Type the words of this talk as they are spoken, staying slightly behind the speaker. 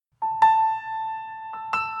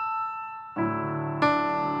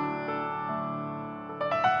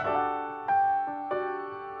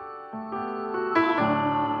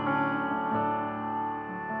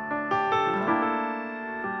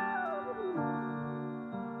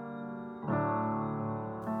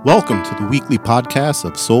Welcome to the weekly podcast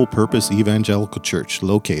of Soul Purpose Evangelical Church,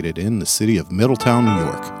 located in the city of Middletown, New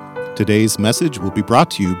York. Today's message will be brought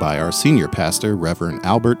to you by our senior pastor, Reverend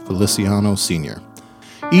Albert Feliciano Sr.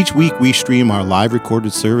 Each week we stream our live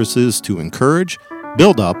recorded services to encourage,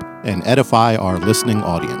 build up, and edify our listening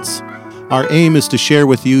audience. Our aim is to share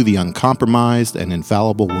with you the uncompromised and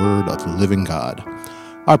infallible word of the living God.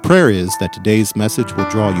 Our prayer is that today's message will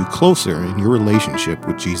draw you closer in your relationship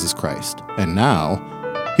with Jesus Christ. And now,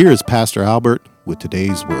 here is Pastor Albert with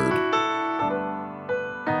today's word.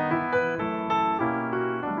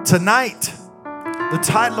 Tonight, the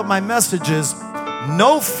title of my message is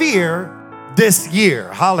No Fear This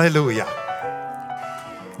Year. Hallelujah.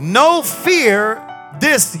 No fear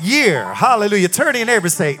this year. Hallelujah. Turn to your neighbor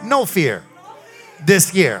and say, no fear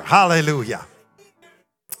this year. Hallelujah.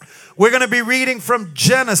 We're going to be reading from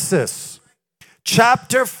Genesis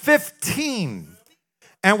chapter 15.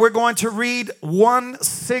 And we're going to read one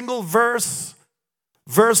single verse,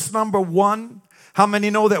 verse number 1. How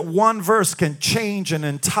many know that one verse can change an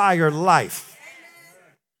entire life?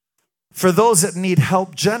 For those that need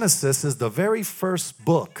help, Genesis is the very first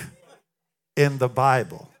book in the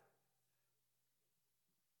Bible.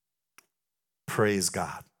 Praise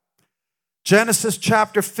God. Genesis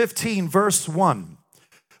chapter 15, verse 1.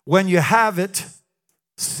 When you have it,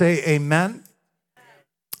 say amen.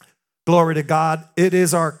 Glory to God. It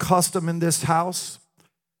is our custom in this house.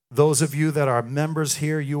 Those of you that are members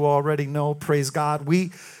here, you already know, praise God. We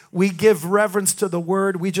give reverence to the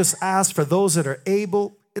word. We just ask for those that are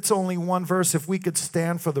able. It's only one verse. If we could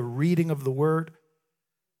stand for the reading of the word.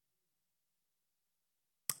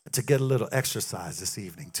 To get a little exercise this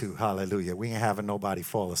evening too. Hallelujah. We ain't having nobody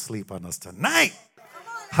fall asleep on us tonight.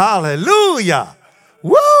 Hallelujah.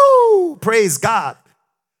 Woo! Praise God.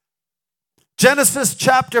 Genesis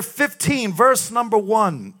chapter 15, verse number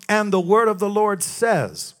 1. And the word of the Lord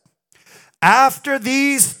says, after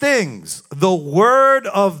these things, the word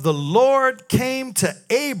of the Lord came to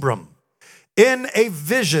Abram in a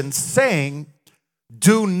vision, saying,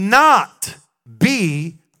 do not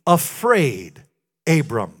be afraid,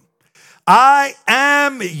 Abram. I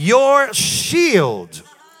am your shield,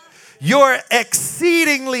 your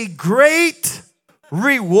exceedingly great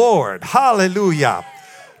reward. Hallelujah.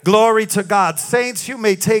 Glory to God. Saints, you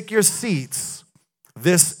may take your seats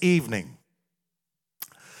this evening.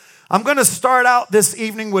 I'm going to start out this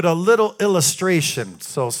evening with a little illustration.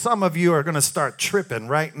 So some of you are going to start tripping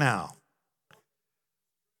right now.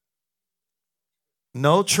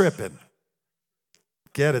 No tripping.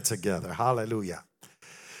 Get it together. Hallelujah.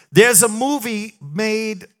 There's a movie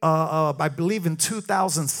made, I believe in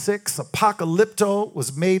 2006. Apocalypto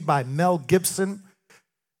was made by Mel Gibson.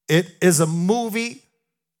 It is a movie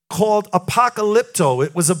called Apocalypto.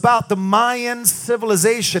 It was about the Mayan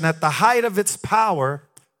civilization at the height of its power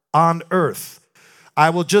on earth. I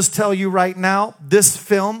will just tell you right now, this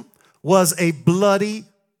film was a bloody,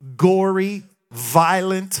 gory,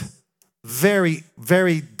 violent, very,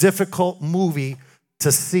 very difficult movie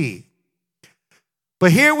to see.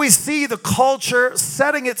 But here we see the culture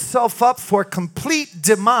setting itself up for complete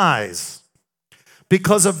demise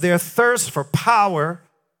because of their thirst for power,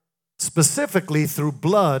 specifically through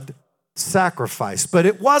blood sacrifice. But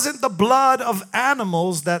it wasn't the blood of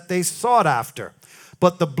animals that they sought after,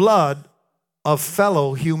 but the blood of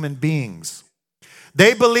fellow human beings.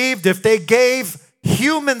 They believed if they gave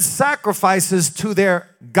human sacrifices to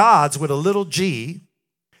their gods with a little g,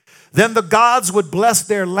 then the gods would bless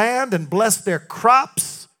their land and bless their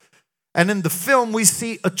crops. And in the film, we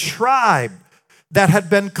see a tribe that had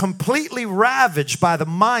been completely ravaged by the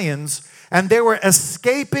Mayans, and they were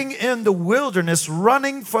escaping in the wilderness,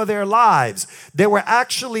 running for their lives. They were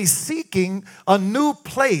actually seeking a new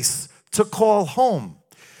place to call home.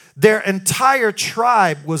 Their entire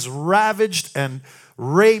tribe was ravaged and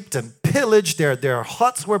raped and pillaged. Their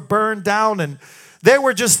huts were burned down, and they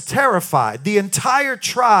were just terrified. The entire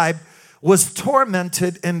tribe was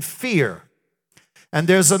tormented in fear. And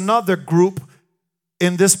there's another group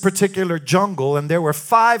in this particular jungle, and there were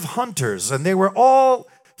 5 hunters, and they were all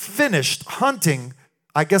finished hunting,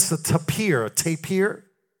 I guess, a tapir.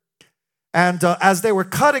 And as they were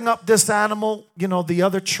cutting up this animal, you know, the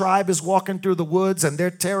other tribe is walking through the woods, and they're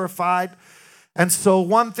terrified. And so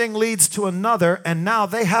one thing leads to another, and now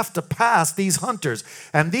they have to pass these hunters.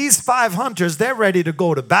 And these 5 hunters, they're ready to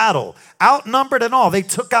go to battle. Outnumbered and all. They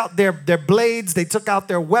took out their blades, they took out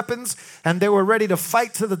their weapons, and they were ready to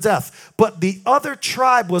fight to the death. But the other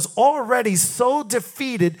tribe was already so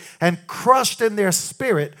defeated and crushed in their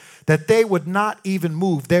spirit that they would not even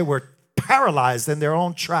move. They were paralyzed in their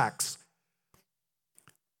own tracks.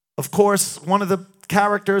 Of course, one of the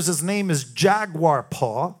characters. His name is Jaguar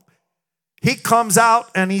Paw. He comes out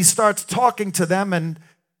and he starts talking to them, and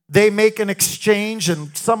they make an exchange,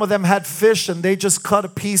 and some of them had fish, and they just cut a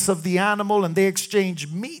piece of the animal and they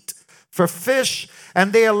exchanged meat for fish,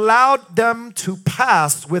 and they allowed them to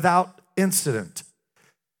pass without incident.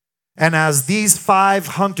 And as these 5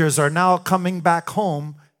 hunters are now coming back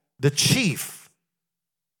home, the chief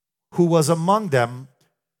who was among them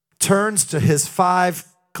turns to his 5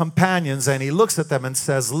 companions and he looks at them and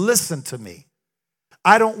says, "Listen to me.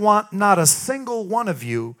 I don't want not a single one of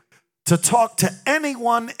you to talk to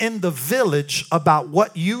anyone in the village about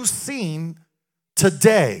what you've seen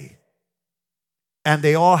today." And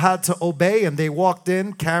they all had to obey, and they walked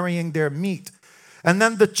in carrying their meat. And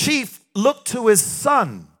then the chief looked to his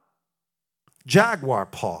son, Jaguar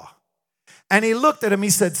Paw, and he looked at him. He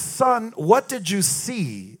said, "Son, what did you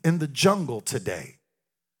see in the jungle today?"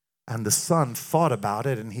 And the son thought about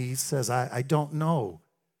it, and he says, I don't know.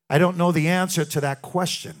 I don't know the answer to that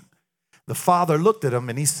question. The father looked at him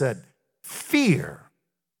and he said, "Fear,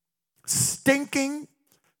 stinking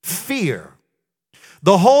fear."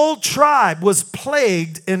 The whole tribe was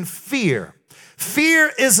plagued in fear.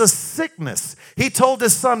 Fear is a sickness. He told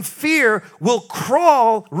his son, fear will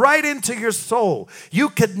crawl right into your soul. You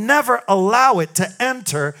could never allow it to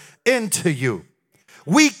enter into you.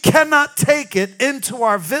 We cannot take it into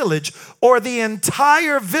our village, or the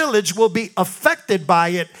entire village will be affected by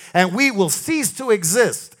it, and we will cease to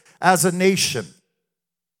exist as a nation.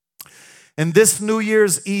 In this New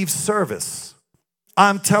Year's Eve service,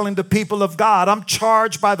 I'm telling the people of God, I'm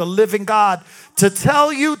charged by the living God to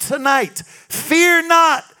tell you tonight, fear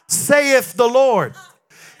not, saith the Lord.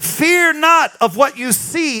 Fear not of what you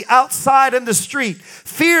see outside in the street.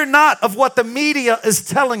 Fear not of what the media is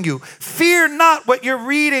telling you. Fear not what you're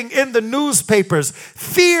reading in the newspapers.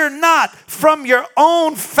 Fear not from your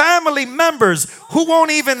own family members who won't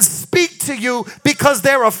even speak to you because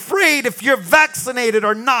they're afraid if you're vaccinated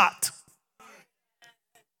or not.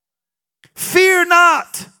 Fear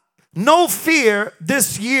not. No fear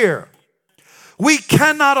this year. We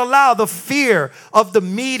cannot allow the fear of the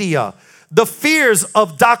media, the fears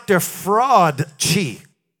of Dr. Fraud-Chi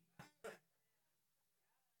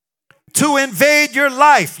to invade your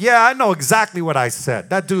life. Yeah, I know exactly what I said.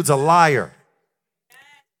 That dude's a liar.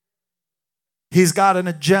 He's got an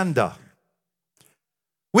agenda.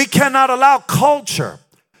 We cannot allow culture,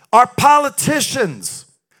 our politicians,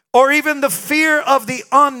 or even the fear of the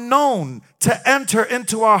unknown to enter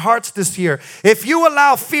into our hearts this year. If you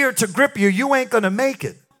allow fear to grip you, you ain't going to make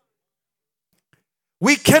it.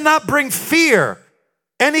 We cannot bring fear,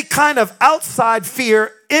 any kind of outside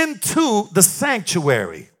fear, into the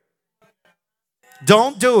sanctuary.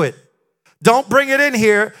 Don't do it. Don't bring it in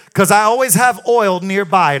here, because I always have oil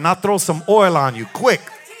nearby, and I'll throw some oil on you. Quick.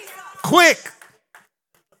 Quick.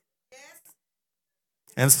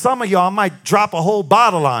 And some of y'all might drop a whole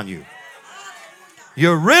bottle on you.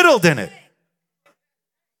 You're riddled in it.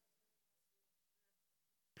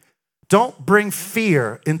 Don't bring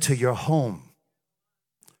fear into your home.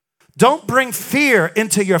 Don't bring fear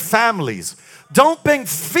into your families. Don't bring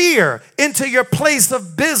fear into your place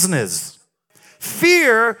of business.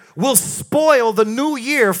 Fear will spoil the new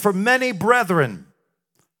year for many brethren.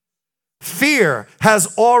 Fear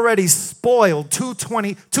has already spoiled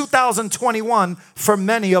 2021 for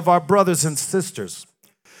many of our brothers and sisters.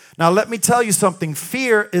 Now, let me tell you something.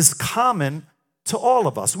 Fear is common to all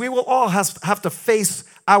of us. We will all have to face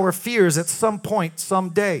our fears at some point,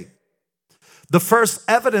 someday. The first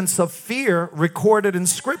evidence of fear recorded in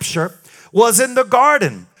Scripture was in the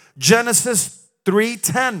garden, Genesis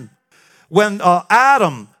 3:10. When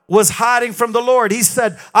Adam was hiding from the Lord, he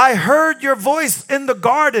said, I heard your voice in the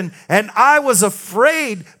garden, and I was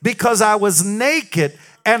afraid because I was naked,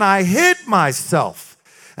 and I hid myself.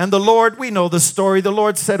 And the Lord, we know the story, the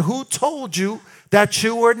Lord said, who told you that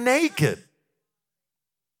you were naked?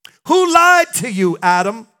 Who lied to you,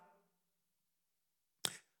 Adam?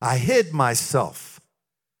 I hid myself.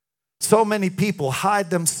 So many people hide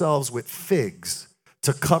themselves with figs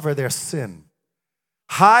to cover their sin.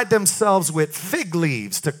 Hide themselves with fig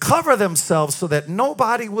leaves to cover themselves so that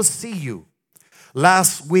nobody will see you.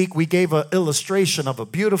 Last week, we gave an illustration of a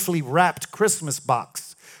beautifully wrapped Christmas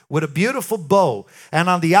box with a beautiful bow. And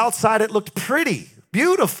on the outside, it looked pretty,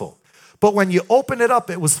 beautiful. But when you open it up,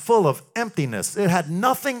 it was full of emptiness. It had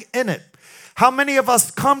nothing in it. How many of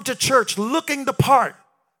us come to church looking the part,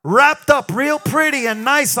 wrapped up real pretty and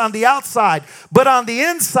nice on the outside, but on the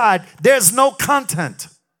inside, there's no content.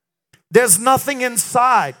 There's nothing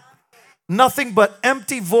inside, nothing but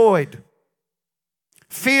empty void.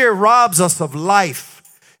 Fear robs us of life.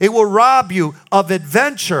 It will rob you of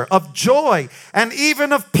adventure, of joy, and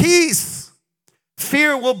even of peace.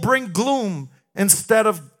 Fear will bring gloom instead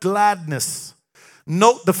of gladness.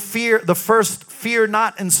 Note the first fear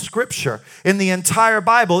not in Scripture. In the entire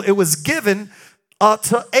Bible, it was given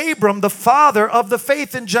to Abram, the father of the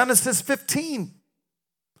faith, in Genesis 15.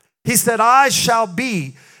 He said, I shall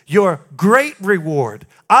be your great reward.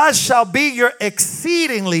 I shall be your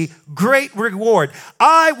exceedingly great reward.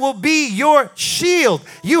 I will be your shield.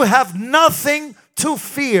 You have nothing to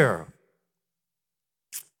fear.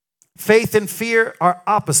 Faith and fear are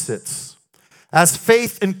opposites. As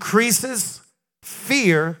faith increases,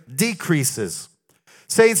 fear decreases.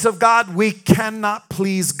 Saints of God, we cannot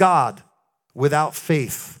please God without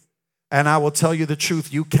faith. And I will tell you the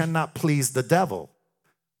truth, you cannot please the devil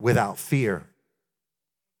without fear.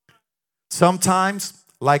 Sometimes,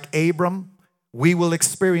 like Abram, we will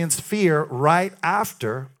experience fear right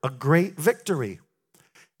after a great victory.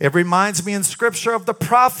 It reminds me in Scripture of the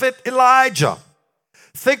prophet Elijah.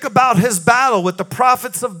 Think about his battle with the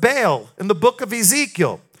prophets of Baal in the book of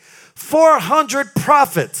Ezekiel. 400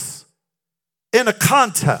 prophets in a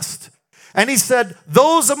contest. And he said,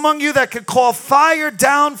 those among you that could call fire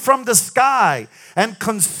down from the sky and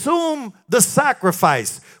consume the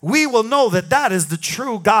sacrifice, we will know that that is the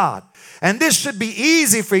true God. And this should be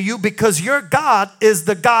easy for you because your God is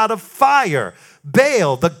the God of fire.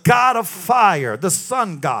 Baal, the God of fire, the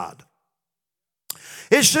sun god.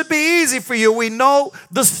 It should be easy for you. We know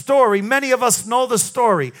the story. Many of us know the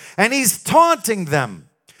story. And he's taunting them.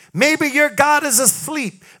 Maybe your God is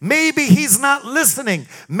asleep. Maybe he's not listening.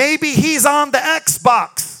 Maybe he's on the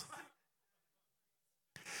Xbox.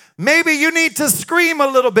 Maybe you need to scream a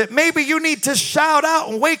little bit. Maybe you need to shout out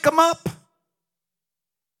and wake him up.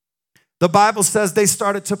 The Bible says they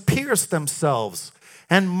started to pierce themselves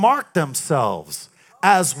and mark themselves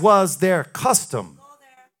as was their custom.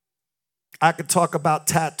 I could talk about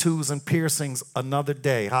tattoos and piercings another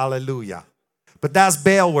day. Hallelujah. But that's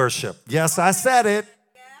Baal worship. Yes, I said it.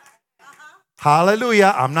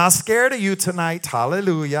 Hallelujah. I'm not scared of you tonight.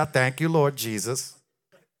 Hallelujah. Thank you, Lord Jesus.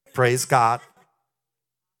 Praise God.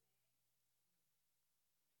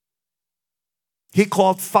 He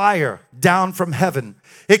called fire down from heaven.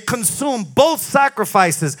 It consumed both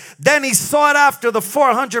sacrifices. Then he sought after the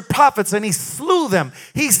 400 prophets and he slew them.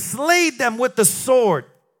 He slayed them with the sword.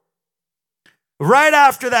 Right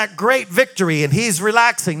after that great victory, and he's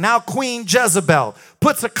relaxing. Now Queen Jezebel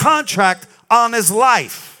puts a contract on his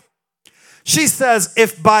life. She says,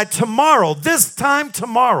 if by tomorrow, this time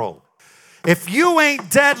tomorrow, if you ain't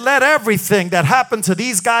dead, let everything that happened to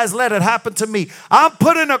these guys, let it happen to me. I'm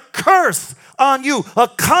putting a curse on you, a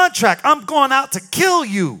contract. I'm going out to kill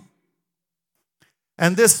you.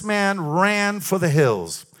 And this man ran for the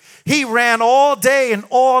hills. He ran all day and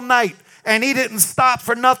all night, and he didn't stop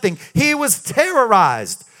for nothing. He was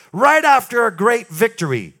terrorized right after a great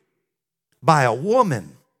victory by a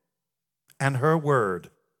woman and her word.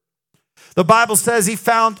 The Bible says he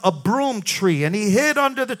found a broom tree and he hid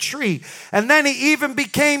under the tree. And then he even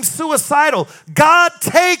became suicidal. God,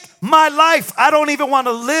 take my life. I don't even want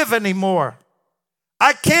to live anymore.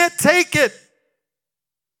 I can't take it.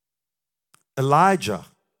 Elijah,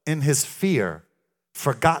 in his fear,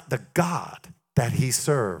 forgot the God that he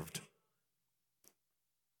served.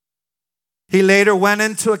 He later went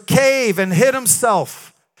into a cave and hid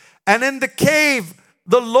himself. And in the cave,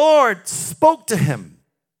 the Lord spoke to him.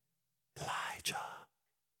 Elijah,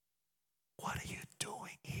 what are you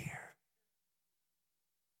doing here?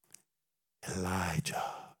 Elijah,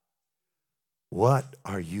 what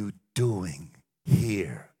are you doing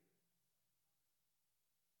here?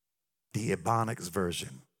 The Ebonics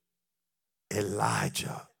version.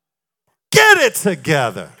 Elijah, get it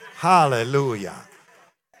together. Hallelujah.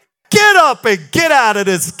 Get up and get out of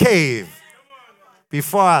this cave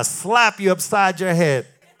before I slap you upside your head.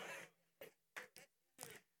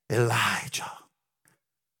 Elijah,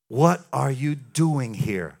 what are you doing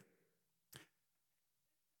here?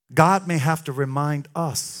 God may have to remind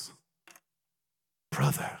us,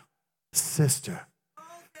 brother, sister,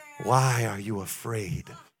 why are you afraid?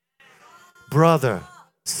 Brother,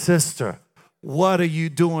 sister, what are you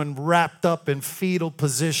doing wrapped up in fetal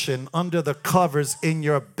position under the covers in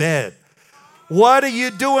your bed? What are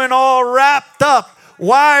you doing all wrapped up?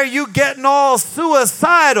 Why are you getting all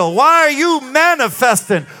suicidal? Why are you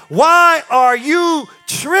manifesting? Why are you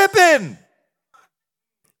tripping?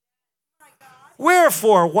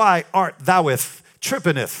 Wherefore, why art thoueth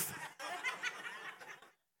trippineth?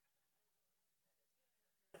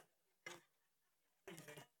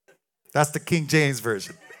 That's the King James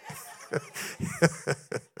Version.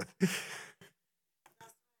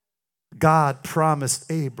 God promised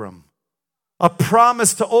Abram a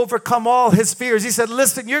promise to overcome all his fears. He said,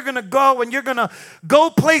 listen, you're going to go and you're going to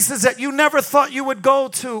go places that you never thought you would go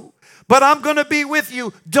to. But I'm going to be with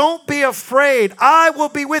you. Don't be afraid. I will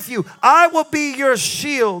be with you. I will be your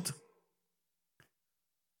shield.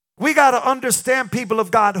 We got to understand, people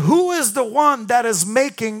of God, who is the one that is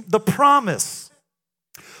making the promise?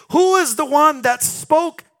 Who is the one that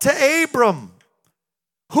spoke to Abram?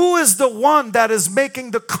 Who is the one that is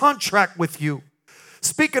making the contract with you?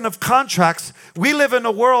 Speaking of contracts, we live in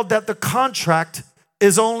a world that the contract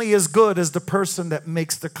is only as good as the person that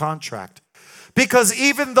makes the contract. Because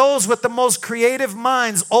even those with the most creative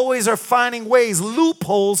minds always are finding ways,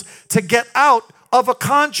 loopholes to get out of a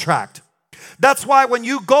contract. That's why when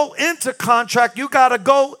you go into contract, you got to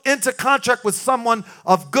go into contract with someone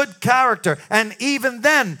of good character, and even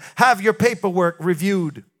then have your paperwork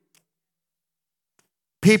reviewed.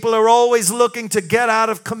 People are always looking to get out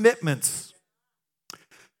of commitments.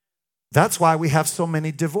 That's why we have so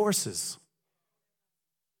many divorces.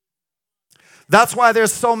 That's why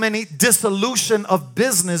there's so many dissolution of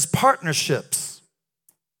business partnerships.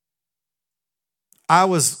 I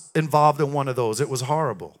was involved in one of those. It was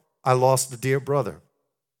horrible. I lost a dear brother.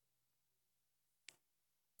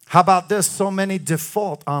 How about this? So many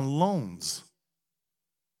default on loans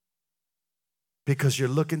because you're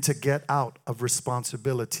looking to get out of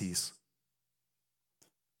responsibilities.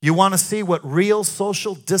 You want to see what real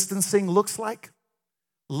social distancing looks like?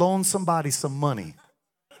 Loan somebody some money.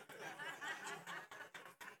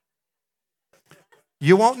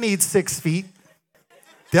 You won't need 6 feet.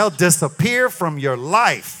 They'll disappear from your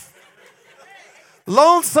life.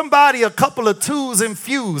 Loan somebody a couple of twos and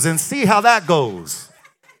fews and see how that goes.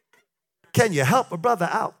 Can you help a brother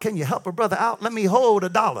out? Can you help a brother out? Let me hold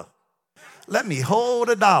 $1. Let me hold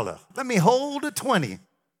 $1. Let me hold a 20.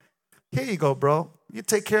 Here you go, bro. You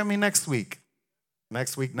take care of me next week.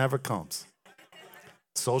 Next week never comes.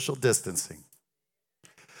 Social distancing.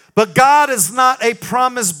 But God is not a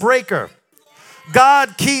promise breaker.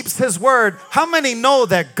 God keeps his word. How many know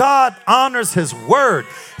that God honors his word?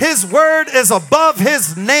 His word is above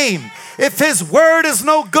his name. If his word is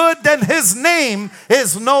no good, then his name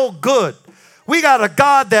is no good. We got a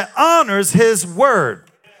God that honors his word.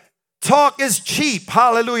 Talk is cheap,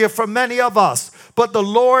 hallelujah, for many of us, but the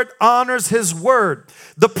Lord honors his word.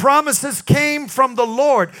 The promises came from the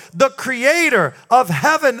Lord, the creator of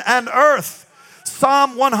heaven and earth.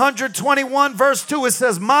 Psalm 121 verse 2, it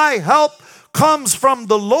says, my help comes from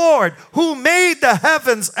the Lord who made the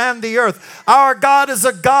heavens and the earth. Our God is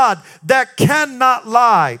a God that cannot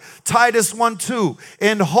lie. Titus 1:2,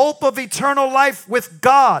 in hope of eternal life with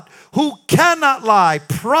God, who cannot lie,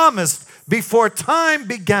 promised before time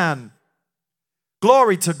began.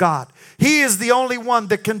 Glory to God. He is the only one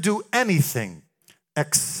that can do anything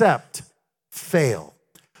except fail.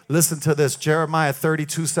 Listen to this, Jeremiah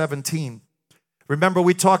 32:17. Remember,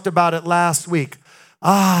 we talked about it last week.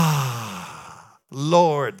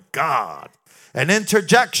 Lord God. An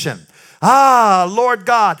interjection. Lord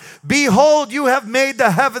God, behold, you have made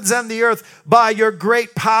the heavens and the earth by your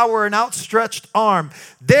great power and outstretched arm.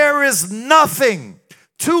 There is nothing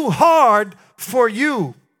too hard for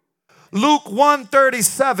you. Luke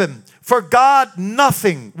 1:37, for God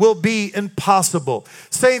nothing will be impossible.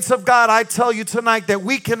 Saints of God, I tell you tonight that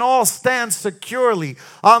we can all stand securely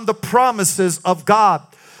on the promises of God.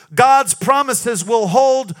 God's promises will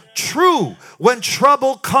hold true when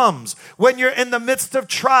trouble comes, when you're in the midst of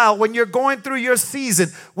trial, when you're going through your season,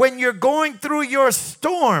 when you're going through your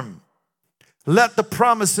storm. Let the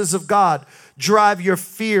promises of God drive your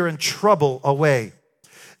fear and trouble away.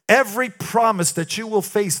 Every promise that you will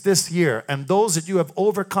face this year and those that you have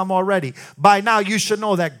overcome already, by now you should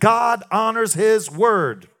know that God honors his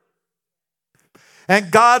word.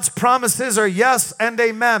 And God's promises are yes and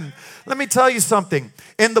amen. Let me tell you something.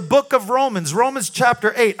 In the book of Romans, Romans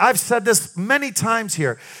chapter 8, I've said this many times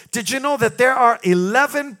here. Did you know that there are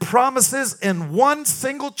 11 promises in one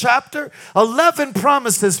single chapter? 11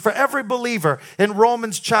 promises for every believer in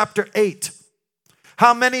Romans chapter 8.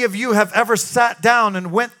 How many of you have ever sat down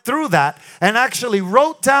and went through that and actually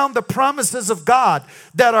wrote down the promises of God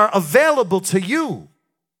that are available to you?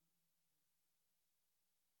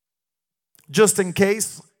 Just in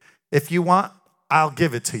case, if you want, I'll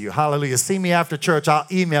give it to you. Hallelujah. See me after church. I'll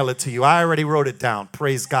email it to you. I already wrote it down.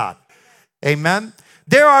 Praise God. Amen.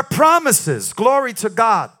 There are promises. Glory to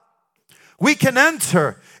God. We can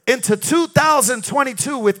enter into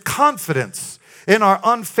 2022 with confidence in our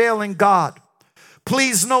unfailing God.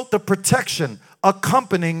 Please note the protection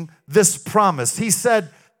accompanying this promise. He said,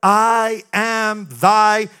 I am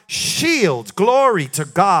thy shield. Glory to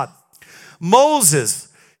God. Moses,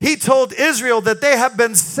 He told Israel that they have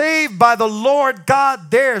been saved by the Lord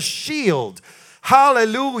God, their shield.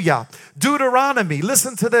 Hallelujah. Deuteronomy,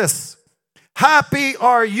 listen to this. Happy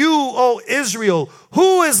are you, O Israel.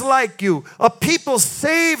 Who is like you? A people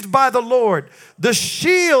saved by the Lord, the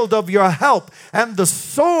shield of your help and the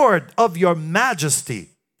sword of your majesty.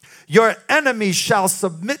 Your enemies shall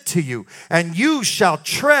submit to you, and you shall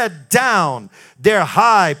tread down their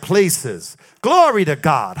high places. Glory to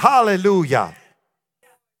God. Hallelujah.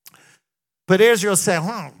 But Israel said,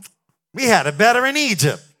 we had it better in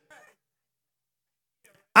Egypt.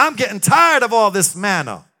 I'm getting tired of all this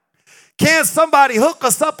manna. Can't somebody hook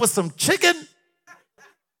us up with some chicken?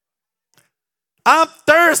 I'm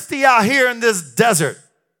thirsty out here in this desert.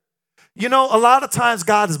 You know, a lot of times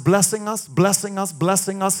God is blessing us,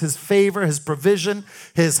 His favor, His provision,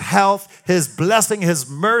 His health, His blessing, His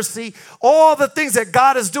mercy, all the things that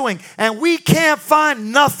God is doing. And we can't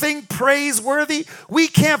find nothing praiseworthy. We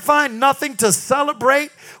can't find nothing to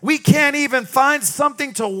celebrate. We can't even find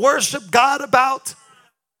something to worship God about.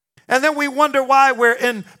 And then we wonder why we're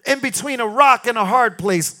in between a rock and a hard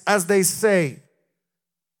place, as they say.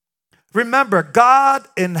 Remember, God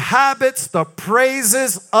inhabits the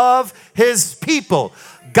praises of His people.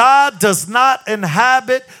 God does not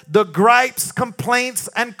inhabit the gripes, complaints,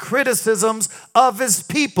 and criticisms of His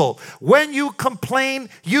people. When you complain,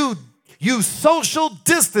 you social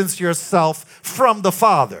distance yourself from the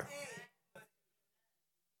Father.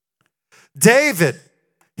 David,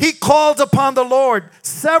 he called upon the Lord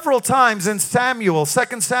several times in Samuel,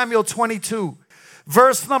 2 Samuel 22,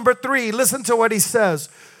 verse number 3. Listen to what he says.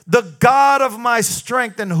 The God of my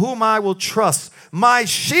strength in whom I will trust, my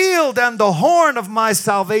shield and the horn of my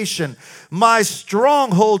salvation, my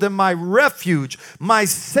stronghold and my refuge, my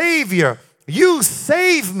Savior, you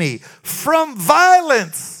save me from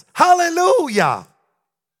violence. Hallelujah.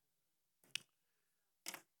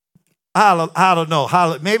 I don't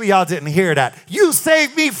know. Maybe y'all didn't hear that. You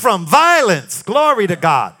saved me from violence. Glory to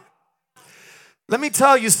God. Let me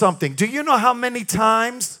tell you something. Do you know how many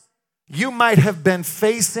times you might have been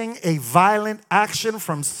facing a violent action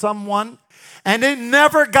from someone and it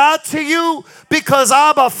never got to you because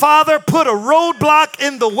Abba Father put a roadblock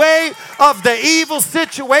in the way of the evil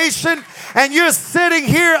situation, and you're sitting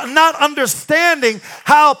here not understanding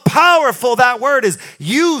how powerful that word is.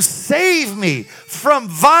 You save me from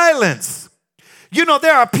violence. You know,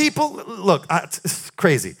 there are people, look, it's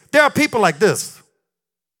crazy. There are people like this.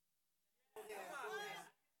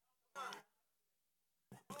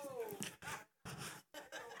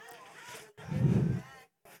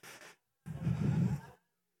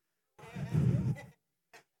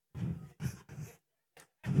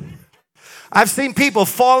 I've seen people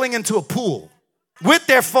falling into a pool with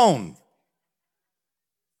their phone.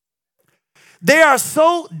 They are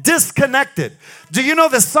so disconnected. Do you know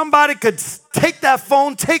that somebody could take that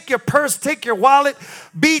phone, take your purse, take your wallet,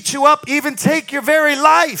 beat you up, even take your very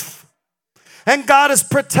life? And God is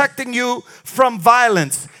protecting you from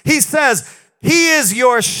violence. He says, He is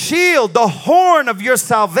your shield, the horn of your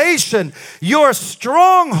salvation, your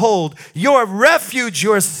stronghold, your refuge,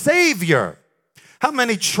 your Savior. How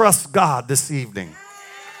many trust God this evening?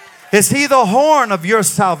 Is He the horn of your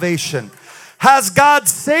salvation? Has God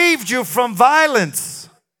saved you from violence?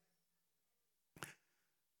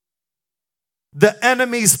 The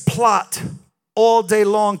enemies plot all day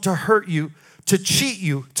long to hurt you, to cheat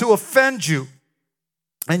you, to offend you.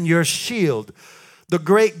 And your shield, the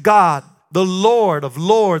great God, the Lord of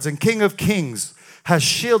lords and King of kings, has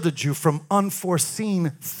shielded you from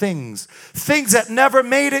unforeseen things that never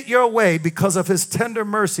made it your way because of His tender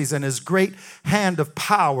mercies and His great hand of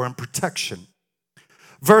power and protection.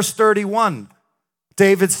 Verse 31,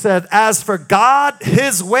 David said, as for God,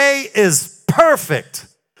 His way is perfect.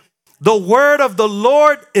 The word of the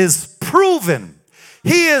Lord is proven.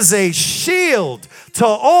 He is a shield to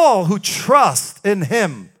all who trust in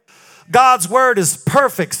Him. God's word is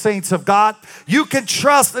perfect, saints of God. You can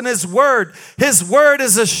trust in His word. His word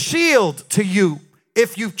is a shield to you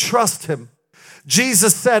if you trust Him.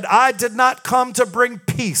 Jesus said, I did not come to bring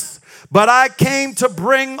peace, but I came to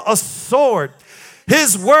bring a sword.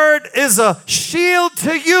 His word is a shield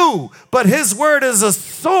to you, but His word is a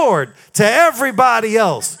sword to everybody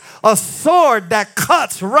else. A sword that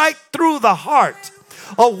cuts right through the heart.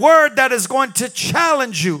 A word that is going to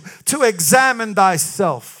challenge you to examine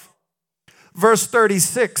thyself. Verse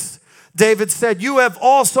 36, David said, you have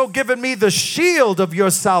also given me the shield of your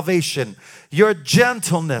salvation. Your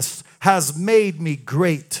gentleness has made me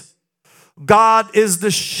great. God is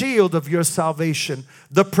the shield of your salvation,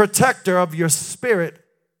 the protector of your spirit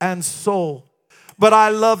and soul. But I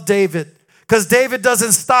love David because David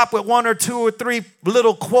doesn't stop with one or two or three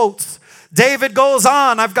little quotes. David goes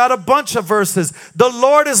on. I've got a bunch of verses. The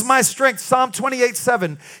Lord is my strength. Psalm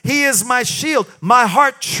 28:7. He is my shield. My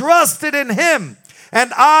heart trusted in him,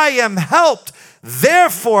 and I am helped.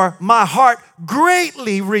 Therefore, my heart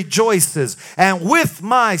greatly rejoices, and with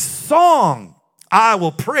my song I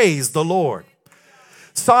will praise the Lord.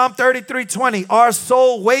 Psalm 33:20, our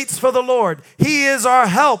soul waits for the Lord. He is our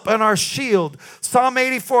help and our shield. Psalm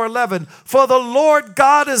 84:11, for the Lord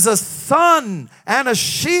God is a sun and a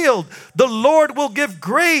shield. The Lord will give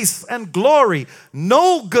grace and glory.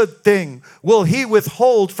 No good thing will he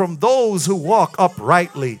withhold from those who walk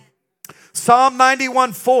uprightly. Psalm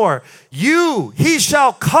 91:4, he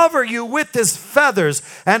shall cover you with his feathers,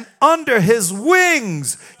 and under his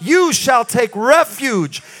wings you shall take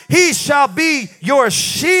refuge. He shall be your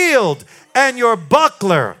shield and your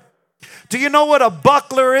buckler. Do you know what a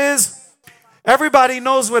buckler is? Everybody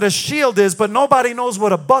knows what a shield is, but nobody knows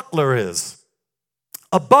what a buckler is.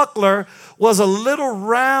 A buckler was a little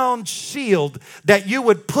round shield that you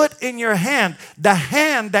would put in your hand, the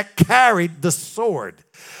hand that carried the sword.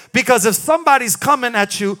 Because if somebody's coming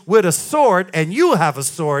at you with a sword and you have a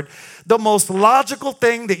sword, the most logical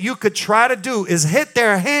thing that you could try to do is hit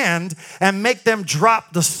their hand and make them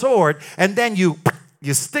drop the sword, and then you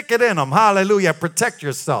stick it in them. Hallelujah. Protect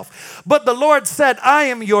yourself. But the Lord said, I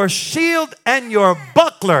am your shield and your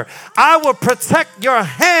buckler. I will protect your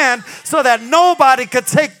hand so that nobody could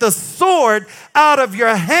take the sword out of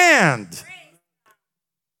your hand.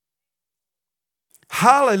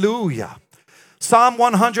 Hallelujah. Psalm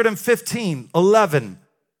 115:11.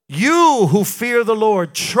 You who fear the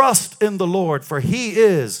Lord, trust in the Lord, for he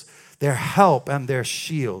is their help and their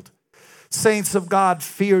shield. Saints of God,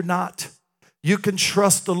 fear not. You can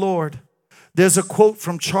trust the Lord. There's a quote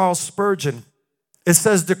from Charles Spurgeon. It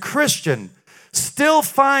says, the Christian still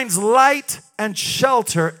finds light and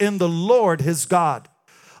shelter in the Lord his God,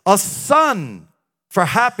 a sun for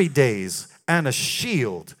happy days and a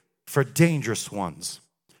shield for dangerous ones.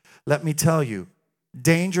 Let me tell you,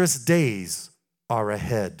 dangerous days are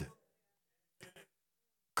ahead.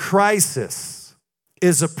 Crisis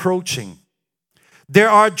is approaching. There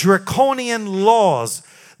are draconian laws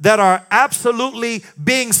that are absolutely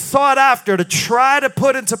being sought after to try to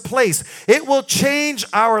put into place. It will change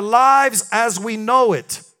our lives as we know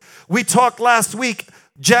it. We talked last week,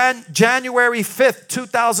 January 5th,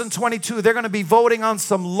 2022, they're going to be voting on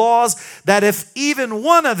some laws that if even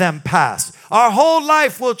one of them pass, our whole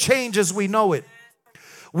life will change as we know it.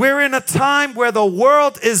 We're in a time where the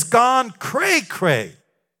world is gone cray-cray.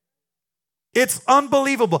 It's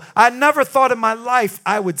unbelievable. I never thought in my life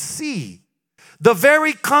I would see the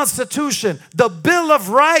very Constitution, the Bill of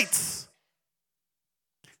Rights,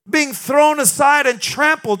 being thrown aside and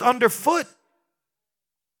trampled underfoot.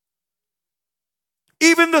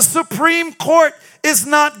 Even the Supreme Court is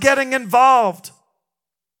not getting involved.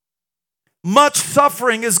 Much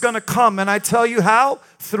suffering is going to come, and I tell you how?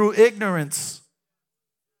 Through ignorance.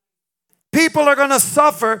 People are going to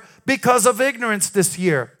suffer because of ignorance this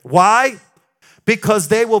year. Why? Because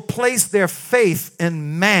they will place their faith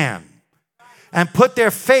in man and put their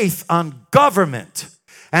faith on government,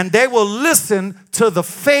 and they will listen to the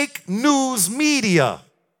fake news media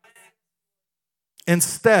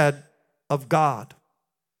instead of God.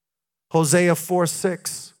 Hosea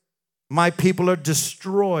 4:6, my people are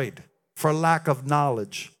destroyed for lack of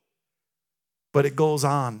knowledge. But it goes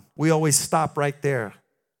on. We always stop right there.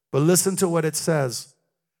 But listen to what it says.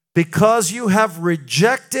 Because you have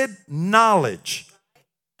rejected knowledge.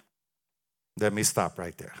 Let me stop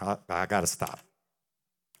right there. I got to stop.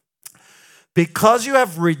 Because you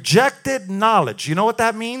have rejected knowledge. You know what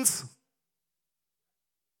that means?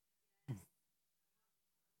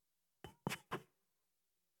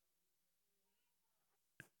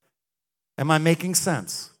 Am I making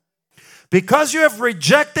sense? Because you have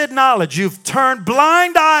rejected knowledge, you've turned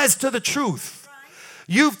blind eyes to the truth.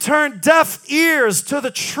 You've turned deaf ears to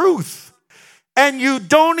the truth. And you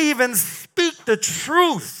don't even speak the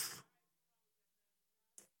truth.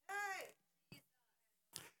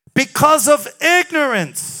 Because of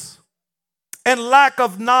ignorance and lack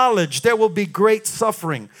of knowledge, there will be great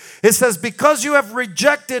suffering. It says, because you have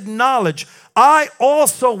rejected knowledge, I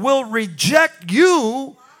also will reject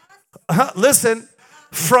you, listen,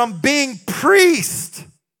 from being priest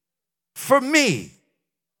for me.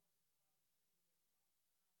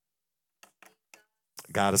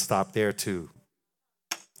 Got to stop there too.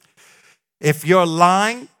 If you're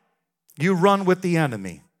lying, you run with the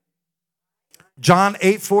enemy. John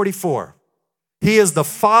 8:44. He is the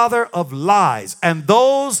father of lies, and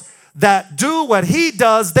those that do what he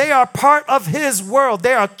does, they are part of his world.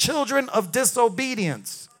 They are children of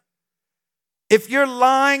disobedience. If you're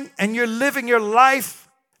lying and you're living your life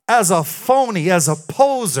as a phony, as a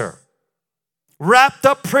poser, wrapped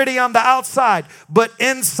up pretty on the outside, but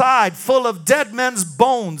inside full of dead men's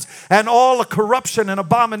bones and all the corruption and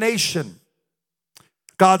abomination,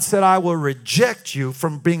 God said, I will reject you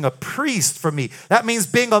from being a priest for me. That means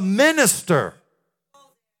being a minister.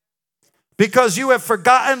 Because you have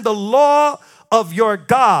forgotten the law of your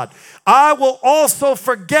God. I will also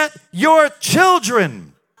forget your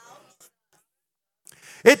children.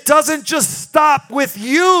 It doesn't just stop with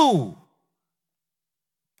you.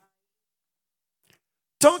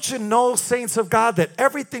 Don't you know, saints of God, that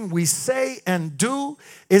everything we say and do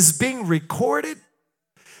is being recorded?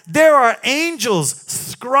 There are angels,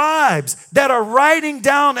 scribes that are writing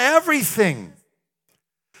down everything.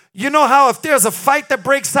 You know how if there's a fight that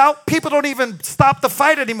breaks out, people don't even stop the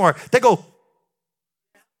fight anymore. They go.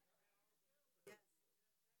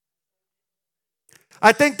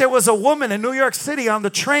 I think there was a woman in New York City on the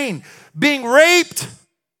train being raped.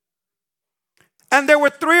 And there were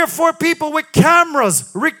 3 or 4 people with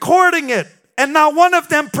cameras recording it. And not one of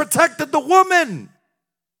them protected the woman.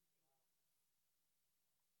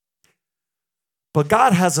 But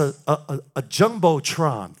God has a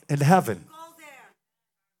jumbotron in heaven.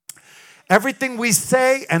 Everything we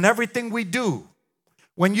say and everything we do.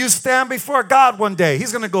 When you stand before God one day,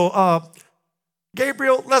 he's going to go,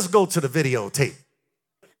 Gabriel, let's go to the videotape.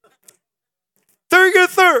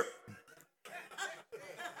 Third.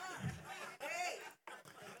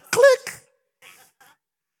 Click.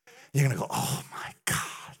 You're going to go, oh my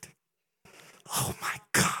God. Oh my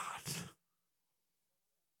God.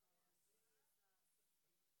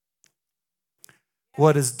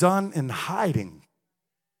 What is done in hiding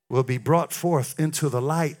will be brought forth into the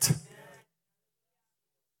light.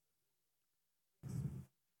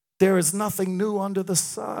 There is nothing new under the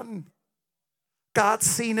sun. God's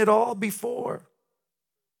seen it all before.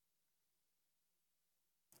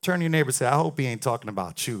 Turn to your neighbor and say, I hope he ain't talking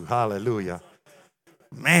about you. Hallelujah.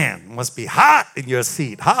 Man, must be hot in your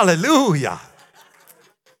seat. Hallelujah.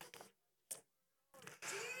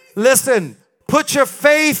 Listen, put your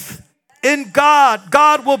faith in God.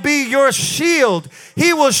 God will be your shield.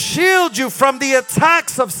 He will shield you from the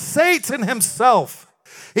attacks of Satan himself.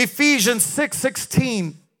 Ephesians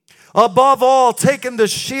 6:16. Above all, taking the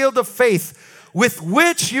shield of faith, with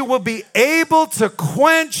which you will be able to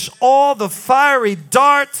quench all the fiery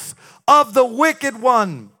darts of the wicked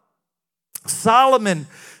one. Solomon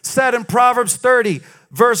said in Proverbs 30,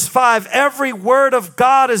 verse 5, every word of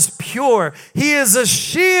God is pure. He is a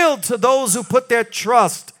shield to those who put their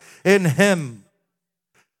trust in him.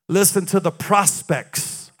 Listen to the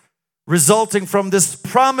prospects resulting from this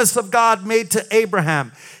promise of God made to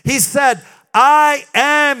Abraham. He said, I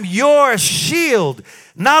am your shield.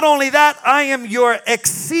 Not only that, I am your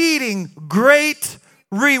exceeding great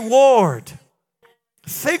reward.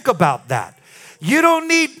 Think about that. You don't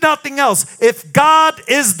need nothing else. If God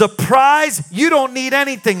is the prize, you don't need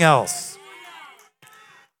anything else.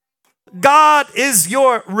 God is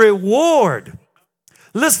your reward.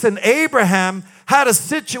 Listen, Abraham had a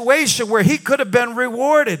situation where he could have been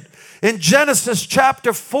rewarded. In Genesis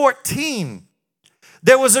chapter 14,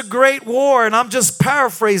 there was a great war, and I'm just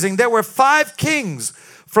paraphrasing. There were 5 kings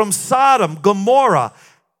from Sodom, Gomorrah,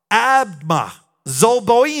 Admah,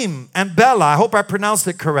 Zeboim, and Bela. I hope I pronounced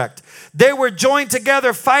it correct. They were joined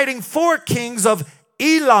together fighting 4 kings of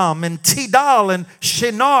Elam and Tidal and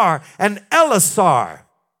Shinar and Elasar.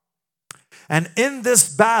 And in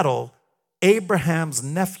this battle, Abraham's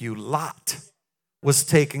nephew Lot was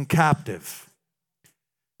taken captive.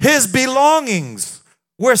 His belongings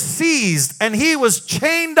were seized and he was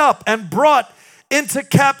chained up and brought into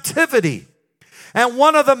captivity. And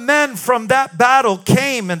one of the men from that battle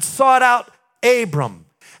came and sought out Abram.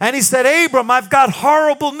 And he said, Abram, I've got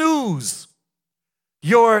horrible news.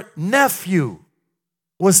 Your nephew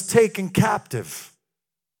was taken captive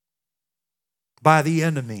by the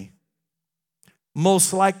enemy.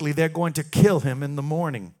 Most likely they're going to kill him in the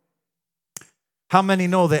morning. How many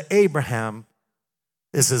know that Abraham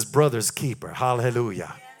is his brother's keeper?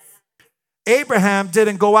 Hallelujah. Abraham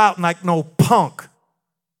didn't go out like no punk.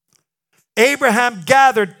 Abraham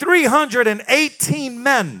gathered 318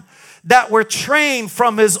 men that were trained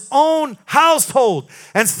from his own household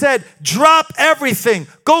and said, drop everything.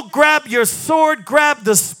 Go grab your sword, grab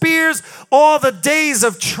the spears, all the days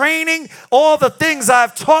of training, all the things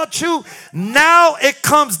I've taught you. Now it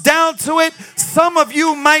comes down to it. Some of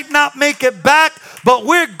you might not make it back, but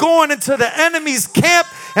we're going into the enemy's camp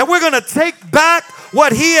and we're going to take back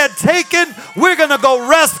what he had taken. We're going to go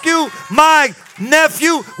rescue my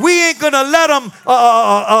nephew. We ain't going to let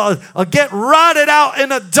him get rotted out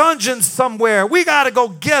in a dungeon somewhere. We got to go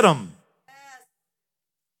get him.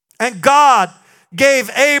 And God gave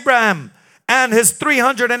Abraham and his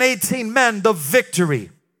 318 men the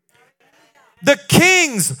victory. The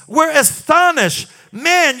kings were astonished.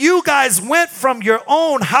 Man, you guys went from your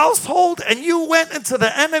own household and you went into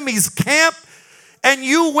the enemy's camp and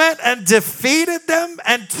you went and defeated them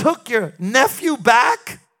and took your nephew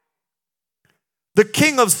back. The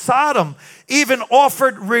king of Sodom even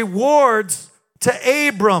offered rewards to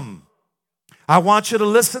Abram. I want you to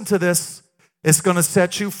listen to this. It's going to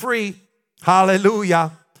set you free.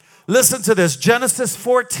 Hallelujah. Listen to this. Genesis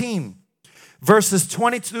 14, verses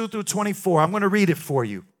 22 through 24. I'm going to read it for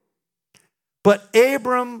you. But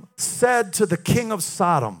Abram said to the king of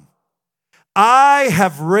Sodom, I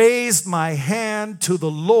have raised my hand to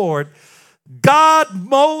the Lord, God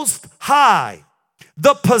Most High,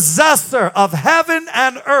 the possessor of heaven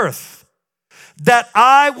and earth, that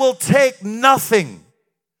I will take nothing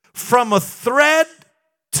from a thread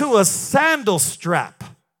to a sandal strap,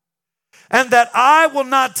 and that I will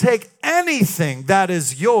not take anything that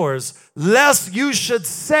is yours, lest you should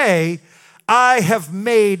say, I have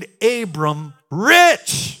made Abram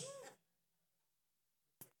rich,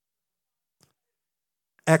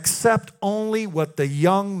 except only what the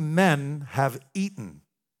young men have eaten,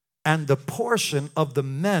 and the portion of the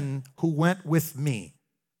men who went with me,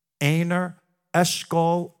 Aner,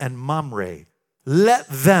 Eshcol, and Mamre. Let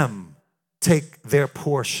them take their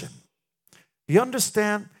portion. You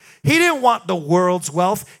understand? He didn't want the world's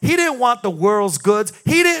wealth. He didn't want the world's goods.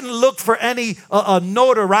 He didn't look for any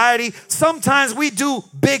notoriety. Sometimes we do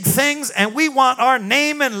big things and we want our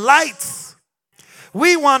name and lights.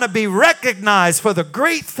 We want to be recognized for the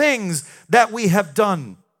great things that we have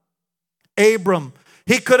done. Abram,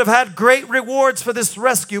 he could have had great rewards for this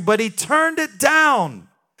rescue, but he turned it down.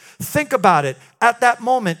 Think about it. At that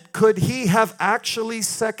moment, could he have actually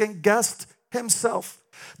second-guessed himself?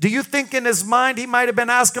 Do you think in his mind he might have been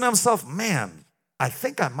asking himself, man, I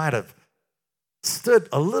think I might have stood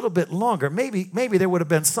a little bit longer. Maybe there would have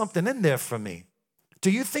been something in there for me. Do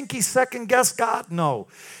you think he second-guessed God? No.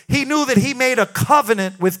 He knew that he made a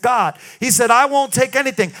covenant with God. He said, I won't take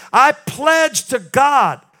anything. I pledged to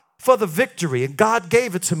God for the victory, and God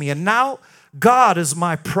gave it to me. And now God is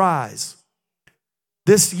my prize.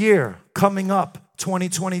 This year coming up,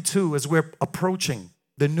 2022, as we're approaching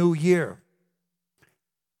the new year,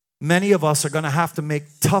 many of us are going to have to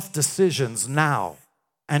make tough decisions now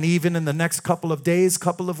and even in the next couple of days,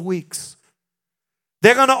 couple of weeks.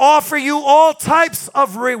 They're going to offer you all types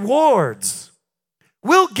of rewards.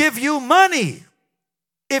 We'll give you money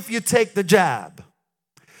if you take the jab.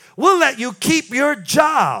 We'll let you keep your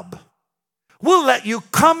job. We'll let you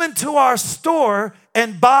come into our store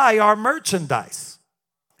and buy our merchandise.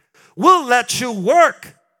 We'll let you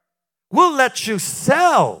work. We'll let you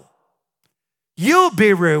sell. You'll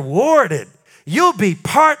be rewarded. You'll be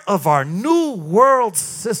part of our new world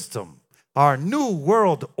system, our new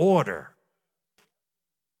world order.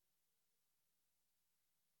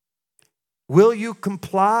 Will you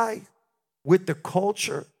comply with the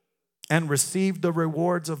culture and receive the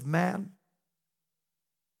rewards of man?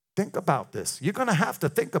 Think about this. You're going to have to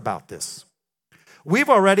think about this. We've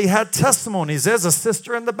already had testimonies. There's a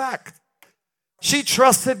sister in the back. She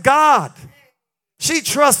trusted God. She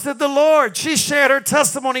trusted the Lord. She shared her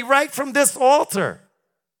testimony right from this altar.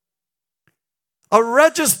 A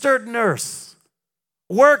registered nurse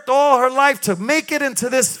worked all her life to make it into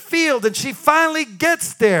this field, and she finally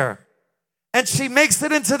gets there, and she makes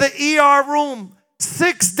it into the ER room.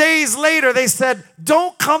 6 days later, they said,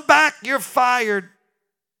 don't come back, you're fired.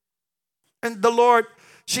 And the Lord,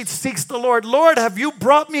 she seeks the Lord. Lord, have you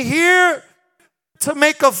brought me here to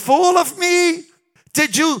make a fool of me?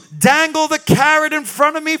 Did you dangle the carrot in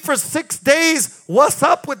front of me for 6 days? What's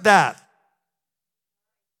up with that?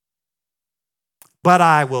 But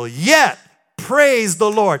I will yet praise the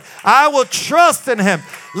Lord. I will trust in him.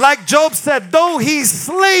 Like Job said, though he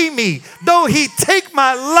slay me, though he take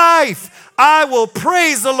my life, I will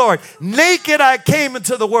praise the Lord. Naked I came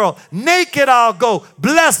into the world. Naked I'll go.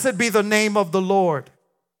 Blessed be the name of the Lord.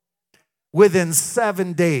 Within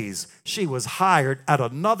 7 days, she was hired at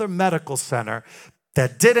another medical center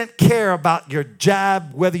that didn't care about your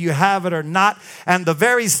jab, whether you have it or not. And the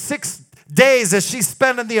very 6 days that she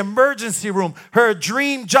spent in the emergency room, her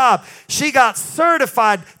dream job, she got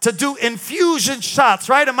certified to do infusion shots,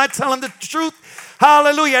 right? Am I telling the truth?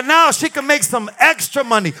 Hallelujah. Now she can make some extra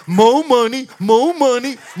money. More money, more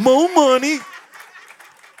money, more money.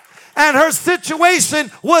 And her situation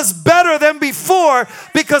was better than before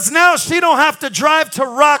because now she don't have to drive to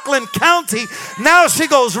Rockland County. Now she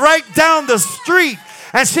goes right down the street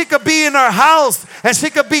and she could be in her house and she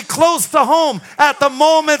could be close to home at the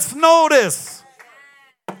moment's notice.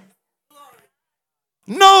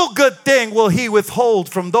 No good thing will he withhold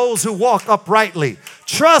from those who walk uprightly.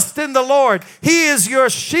 Trust in the Lord. He is your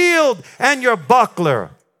shield and your buckler.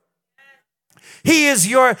 He is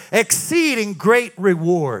your exceeding great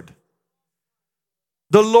reward.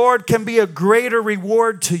 The Lord can be a greater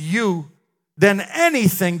reward to you than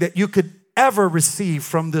anything that you could ever receive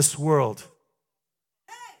from this world.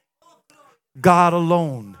 God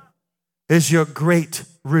alone is your great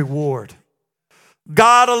reward.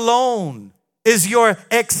 God alone is your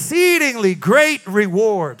exceedingly great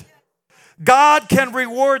reward. God can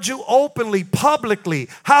reward you openly, publicly.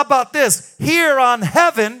 How about this? Here on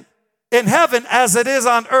heaven, in heaven as it is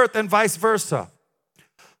on earth and vice versa.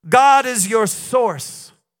 God is your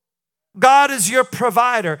source. God is your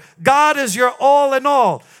provider. God is your all in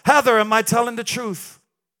all. Heather, am I telling the truth?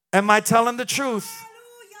 Am I telling the truth?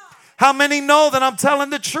 How many know that I'm telling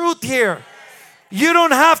the truth here? You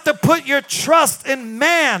don't have to put your trust in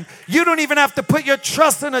man. You don't even have to put your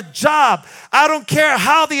trust in a job. I don't care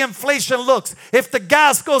how the inflation looks. If the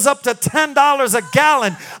gas goes up to $10 a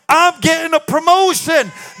gallon, I'm getting a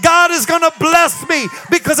promotion. God is going to bless me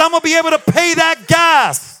because I'm going to be able to pay that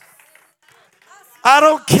gas. I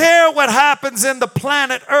don't care what happens in the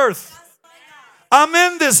planet Earth. I'm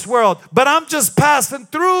in this world, but I'm just passing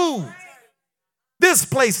through. This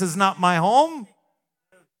place is not my home.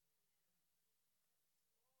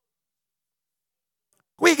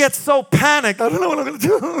 We get so panicked. I don't know what I'm going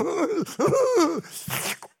to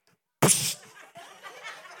do.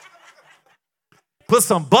 Put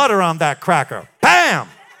some butter on that cracker. Bam!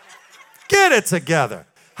 Get it together.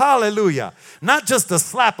 Hallelujah. Not just a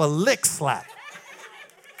slap, a lick slap.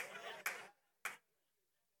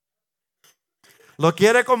 ¿Lo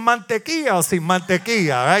quiere con mantequilla o sin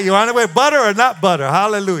mantequilla? Right? You want it with butter or not butter?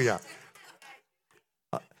 Hallelujah.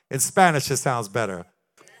 In Spanish, it sounds better.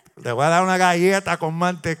 Le voy a dar una galleta con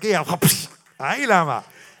mantequilla. Ahí la más.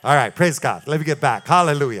 All right, praise God. Let me get back.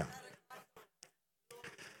 Hallelujah.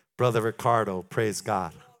 Brother Ricardo, praise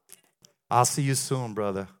God. I'll see you soon,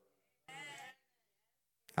 brother.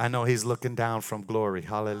 I know he's looking down from glory.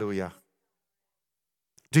 Hallelujah.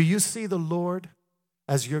 Do you see the Lord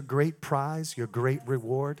as your great prize, your great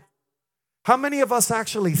reward? How many of us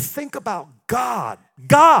actually think about God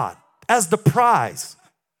as the prize?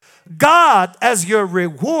 God as your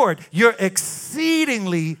reward, your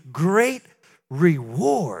exceedingly great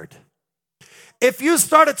reward. If you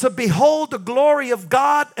started to behold the glory of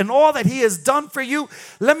God and all that He has done for you,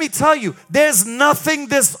 let me tell you, there's nothing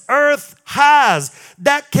this earth has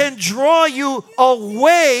that can draw you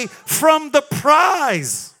away from the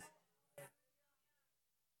prize.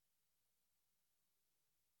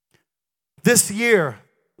 This year,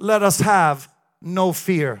 let us have no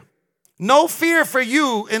fear. No fear for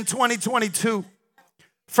you in 2022.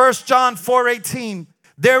 1 John 4:18.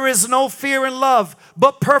 There is no fear in love,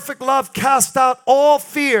 but perfect love casts out all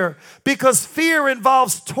fear, because fear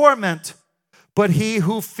involves torment. But he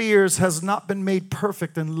who fears has not been made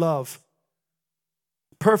perfect in love.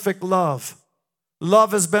 Perfect love.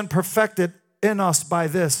 Love has been perfected in us by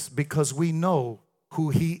this, because we know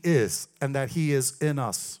who He is and that He is in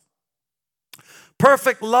us.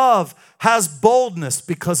 Perfect love has boldness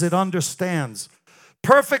because it understands.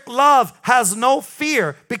 Perfect love has no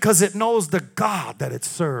fear because it knows the God that it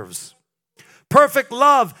serves. Perfect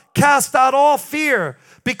love casts out all fear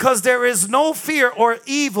because there is no fear or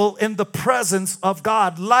evil in the presence of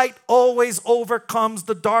God. Light always overcomes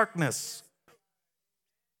the darkness.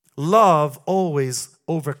 Love always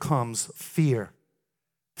overcomes fear.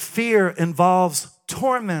 Fear involves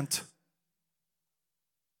torment.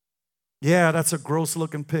 Yeah, that's a gross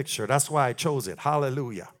looking picture. That's why I chose it.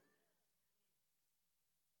 Hallelujah.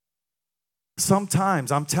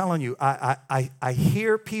 Sometimes, I'm telling you, I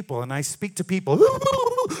hear people and I speak to people.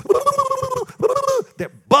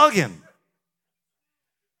 They're bugging.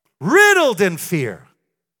 Riddled in fear.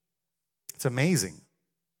 It's amazing.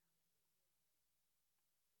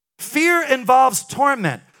 Fear involves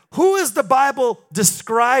torment. Who is the Bible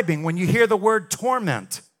describing when you hear the word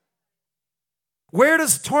torment? Where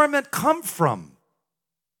does torment come from?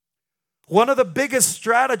 One of the biggest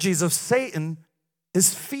strategies of Satan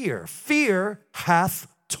is fear. Fear hath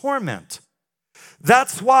torment.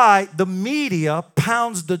 That's why the media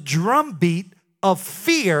pounds the drumbeat of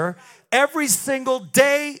fear every single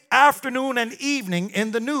day, afternoon, and evening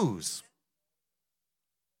in the news.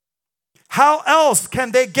 How else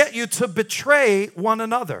can they get you to betray one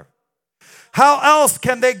another? How else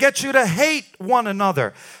can they get you to hate one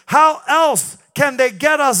another? How else can they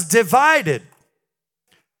get us divided?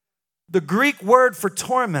 The Greek word for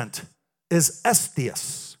torment is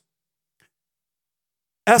estheus.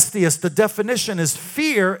 Estheus, the definition is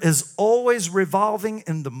fear is always revolving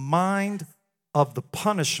in the mind of the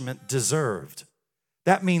punishment deserved.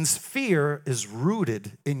 That means fear is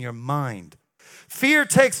rooted in your mind. Fear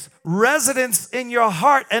takes residence in your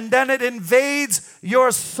heart and then it invades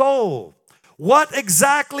your soul. What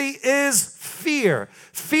exactly is fear?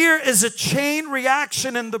 Fear is a chain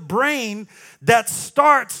reaction in the brain that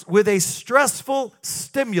starts with a stressful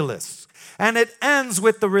stimulus and it ends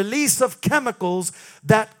with the release of chemicals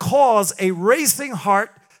that cause a racing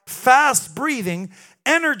heart, fast breathing,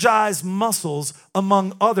 energized muscles,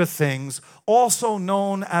 among other things, also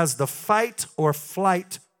known as the fight or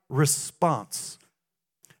flight response.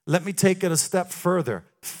 Let me take it a step further.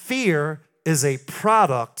 Fear is a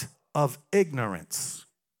product of ignorance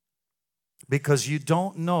because you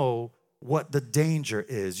don't know what the danger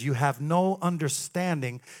is. You have no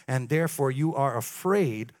understanding, and therefore you are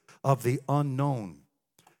afraid of the unknown.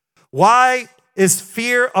 Why is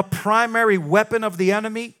fear a primary weapon of the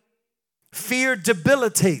enemy? Fear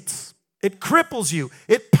debilitates. It cripples you.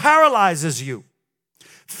 It paralyzes you.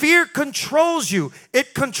 Fear controls you.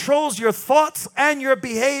 It controls your thoughts and your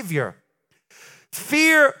behavior.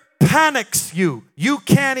 Fear panics you. You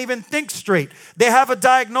can't even think straight. They have a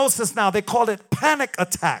diagnosis now. They call it panic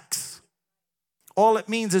attacks. All it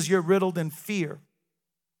means is you're riddled in fear.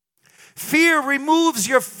 Fear removes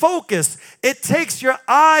your focus. It takes your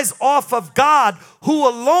eyes off of God, who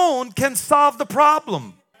alone can solve the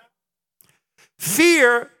problem.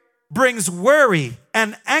 Fear brings worry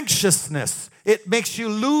and anxiousness. It makes you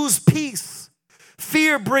lose peace.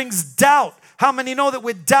 Fear brings doubt. How many know that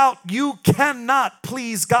with doubt you cannot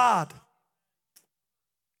please God?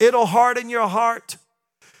 It'll harden your heart.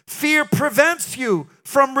 Fear prevents you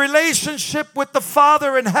from relationship with the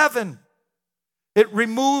Father in heaven. It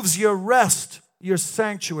removes your rest, your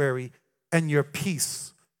sanctuary, and your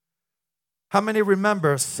peace. How many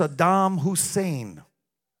remember Saddam Hussein?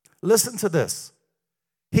 Listen to this.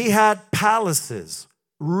 He had palaces,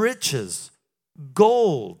 riches,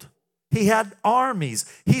 gold. He had armies.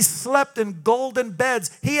 He slept in golden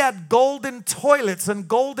beds. He had golden toilets and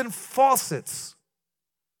golden faucets.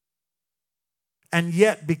 And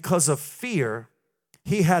yet, because of fear,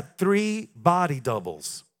 he had 3 body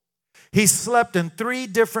doubles. He slept in 3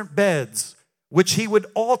 different beds, which he would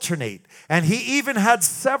alternate. And he even had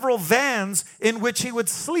several vans in which he would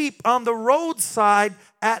sleep on the roadside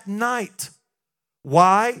at night.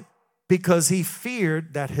 Why? Because he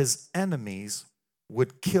feared that his enemies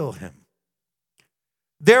would kill him.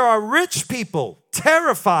 There are rich people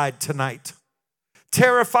terrified tonight.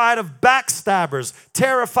 Terrified of backstabbers,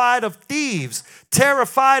 terrified of thieves,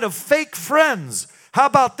 terrified of fake friends. How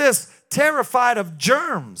about this? Terrified of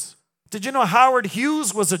germs. Did you know Howard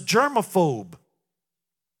Hughes was a germaphobe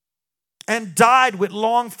and died with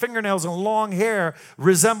long fingernails and long hair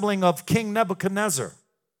resembling of King Nebuchadnezzar?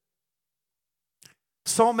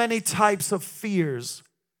 So many types of fears.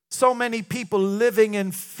 So many people living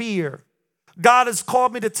in fear. God has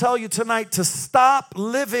called me to tell you tonight to stop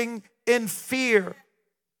living in fear.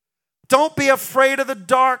 Don't be afraid of the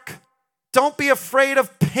dark. Don't be afraid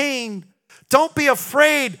of pain. Don't be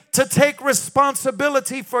afraid to take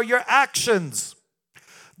responsibility for your actions.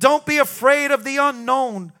 Don't be afraid of the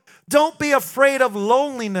unknown. Don't be afraid of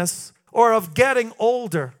loneliness or of getting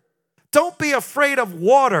older. Don't be afraid of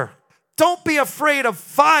water. Don't be afraid of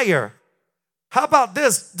fire. How about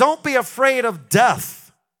this? Don't be afraid of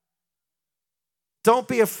death. Don't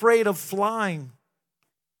be afraid of flying.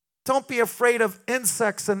 Don't be afraid of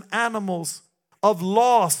insects and animals, of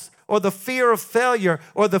loss, or the fear of failure,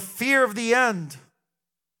 or the fear of the end.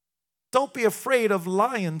 Don't be afraid of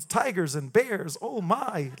lions, tigers, and bears. Oh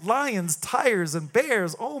my. Lions, tigers, and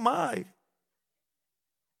bears. Oh my.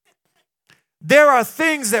 There are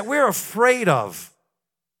things that we're afraid of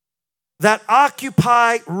that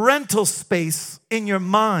occupy rental space in your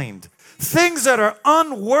mind. Things that are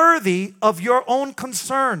unworthy of your own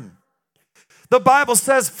concern. The Bible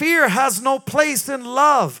says fear has no place in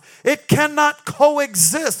love. It cannot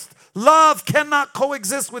coexist. Love cannot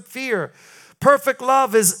coexist with fear. Perfect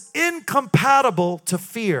love is incompatible to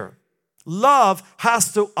fear. Love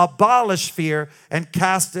has to abolish fear and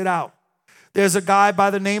cast it out. There's a guy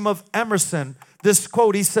by the name of Emerson. This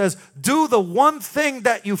quote, he says, "Do the one thing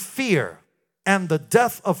that you fear, and the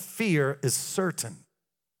death of fear is certain."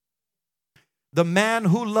 The man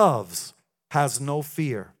who loves has no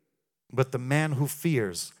fear, but the man who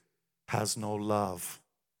fears has no love.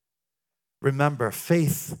 Remember,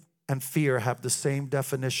 faith and fear have the same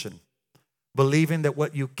definition. Believing that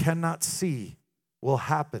what you cannot see will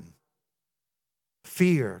happen.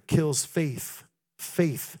 Fear kills faith.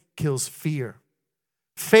 Faith kills fear.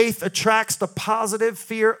 Faith attracts the positive.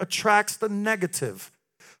 Fear attracts the negative.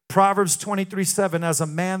 Proverbs 23:7, as a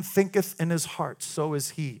man thinketh in his heart, so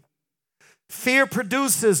is he. Fear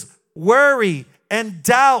produces worry and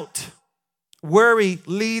doubt. Worry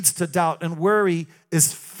leads to doubt, and worry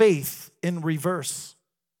is faith in reverse.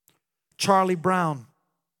 Charlie Brown.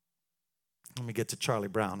 Let me get to Charlie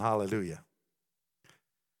Brown. Hallelujah.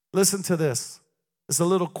 Listen to this. It's a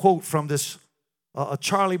little quote from this a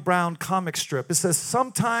Charlie Brown comic strip. It says,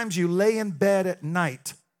 sometimes you lay in bed at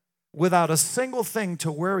night without a single thing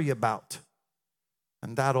to worry about,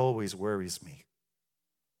 and that always worries me.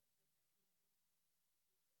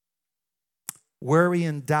 Worry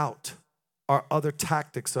and doubt are other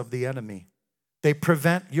tactics of the enemy. They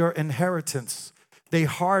prevent your inheritance. They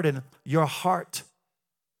harden your heart.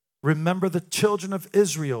 Remember the children of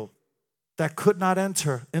Israel that could not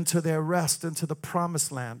enter into their rest, into the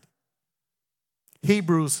promised land.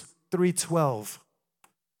 Hebrews 3:12.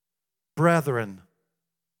 Brethren,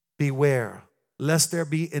 beware, lest there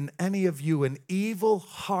be in any of you an evil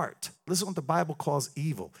heart. Listen to what the Bible calls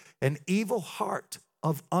evil. An evil heart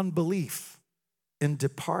of unbelief in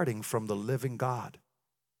departing from the living God.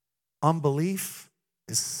 Unbelief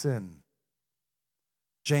is sin.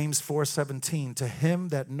 James 4:17, to him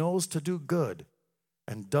that knows to do good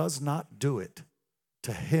and does not do it,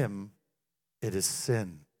 to him it is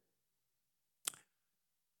sin.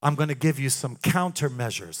 I'm going to give you some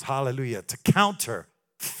countermeasures, hallelujah, to counter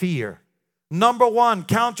fear. Number one,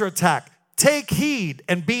 counterattack. Take heed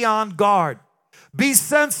and be on guard. Be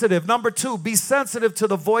sensitive. Number two, be sensitive to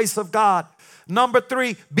the voice of God. Number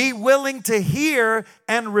three, be willing to hear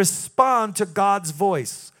and respond to God's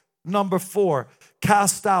voice. Number four,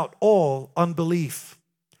 cast out all unbelief.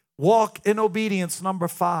 Walk in obedience. Number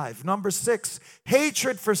five. Number six,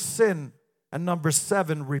 hatred for sin. And number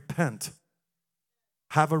seven, repent.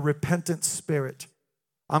 Have a repentant spirit.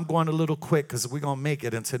 I'm going a little quick because we're going to make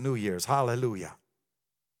it into New Year's. Hallelujah.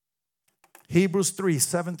 Hebrews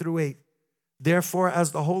 3:7-8. Therefore,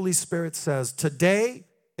 as the Holy Spirit says, today,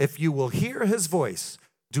 if you will hear his voice,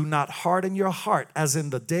 do not harden your heart as in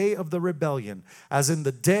the day of the rebellion, as in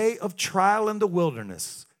the day of trial in the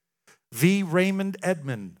wilderness. V. Raymond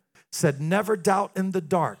Edmond said, never doubt in the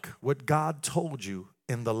dark what God told you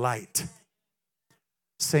in the light.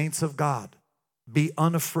 Saints of God, be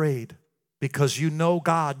unafraid because you know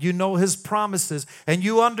God, you know his promises, and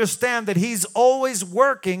you understand that he's always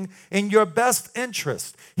working in your best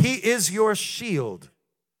interest. He is your shield.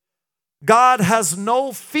 God has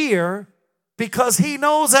no fear because he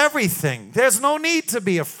knows everything. There's no need to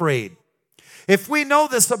be afraid. If we know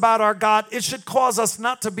this about our God, it should cause us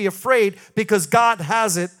not to be afraid because God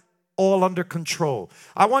has it all under control.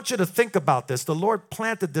 I want you to think about this. The Lord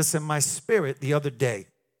planted this in my spirit the other day.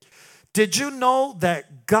 Did you know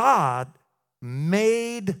that God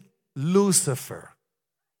made Lucifer?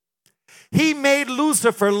 He made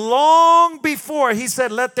Lucifer long before he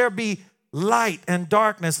said, let there be light and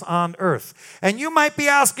darkness on earth. And you might be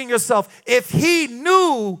asking yourself, if he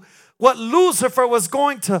knew what Lucifer was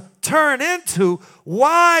going to turn into,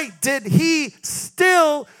 why did he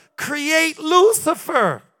still create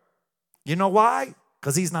Lucifer? You know why?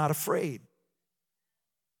 Because he's not afraid.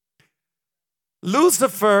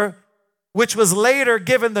 Lucifer, which was later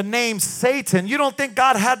given the name Satan, you don't think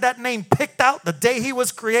God had that name picked out the day he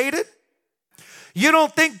was created? You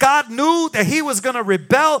don't think God knew that he was going to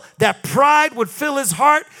rebel, that pride would fill his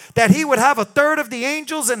heart, that he would have a third of the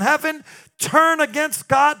angels in heaven turn against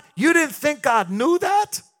God? You didn't think God knew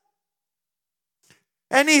that?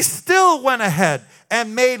 And he still went ahead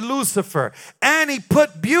and made Lucifer. And he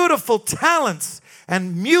put beautiful talents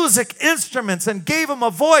and music instruments and gave him a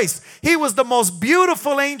voice. He was the most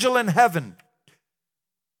beautiful angel in heaven.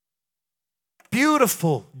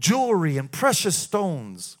 Beautiful jewelry and precious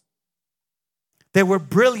stones. They were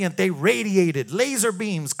brilliant. They radiated laser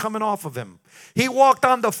beams coming off of him. He walked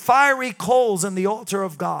on the fiery coals in the altar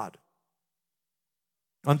of God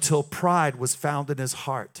until pride was found in his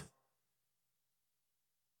heart.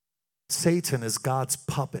 Satan is God's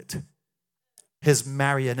puppet, his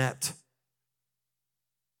marionette.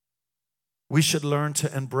 We should learn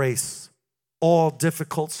to embrace all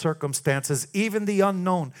difficult circumstances, even the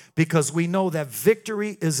unknown, because we know that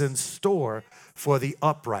victory is in store for the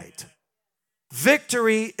upright.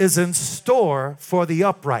 Victory is in store for the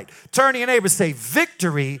upright. Turn to your neighbor and say,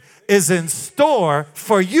 victory is in store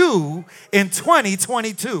for you in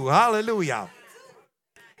 2022. Hallelujah.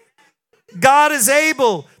 God is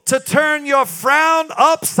able to turn your frown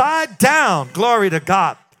upside down. Glory to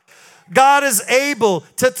God. God is able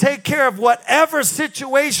to take care of whatever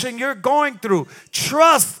situation you're going through.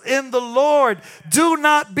 Trust in the Lord. Do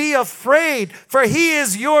not be afraid, for he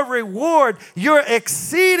is your reward, your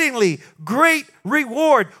exceedingly great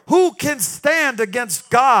reward. Who can stand against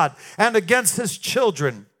God and against his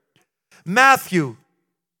children? Matthew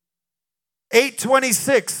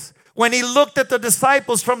 8:26, when he looked at the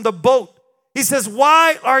disciples from the boat, he says,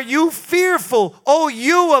 why are you fearful, O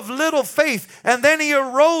you of little faith? And then he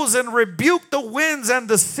arose and rebuked the winds and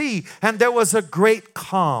the sea, and there was a great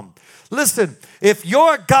calm. Listen, if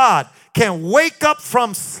your God can wake up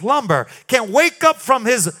from slumber, can wake up from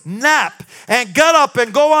his nap, and get up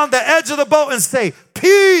and go on the edge of the boat and say,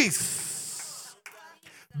 peace,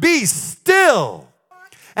 be still,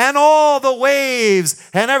 and all the waves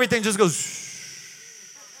and everything just goes,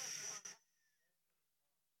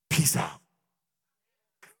 peace out,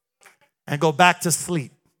 and go back to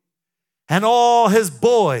sleep. And all his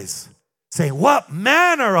boys say, what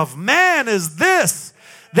manner of man is this,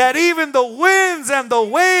 that even the winds and the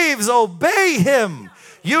waves obey him?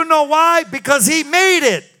 You know why? Because he made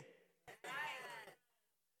it.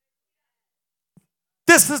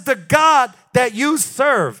 This is the God that you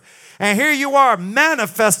serve. And here you are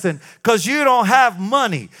manifesting because you don't have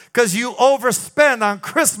money, because you overspend on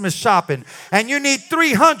Christmas shopping, and you need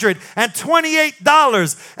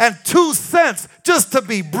 $328.02 just to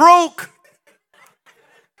be broke.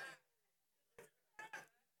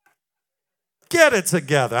 Get it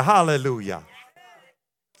together. Hallelujah.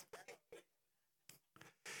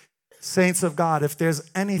 Saints of God, if there's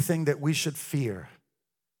anything that we should fear,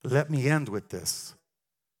 let me end with this.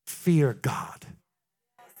 Fear God.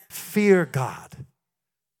 Fear God.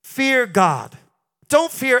 Fear God.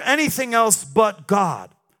 Don't fear anything else but God.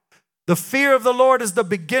 The fear of the Lord is the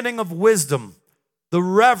beginning of wisdom, the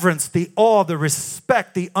reverence, the awe, the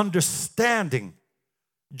respect, the understanding.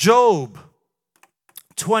 Job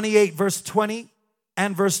 28, verse 20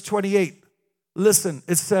 and verse 28. Listen,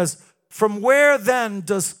 it says, from where then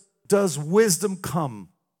does wisdom come?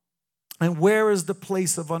 And where is the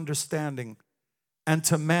place of understanding? And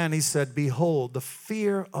to man he said, behold, the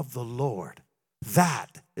fear of the Lord,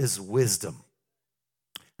 that is wisdom.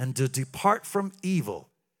 And to depart from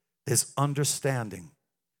evil is understanding.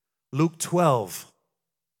 Luke 12,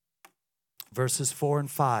 verses 4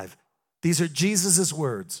 and 5. These are Jesus'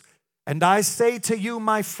 words. And I say to you,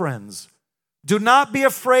 my friends, do not be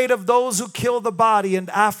afraid of those who kill the body and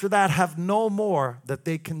after that have no more that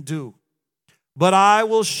they can do. But I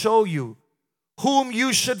will show you whom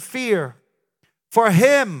you should fear. For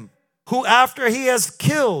him who after he has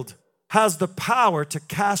killed has the power to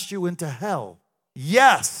cast you into hell.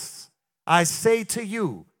 Yes, I say to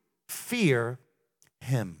you, fear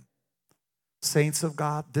him. Saints of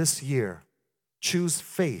God, this year, choose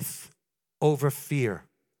faith over fear.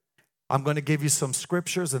 I'm going to give you some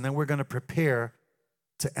scriptures and then we're going to prepare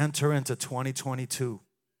to enter into 2022.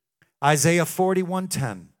 Isaiah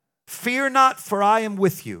 41:10. Fear not, for I am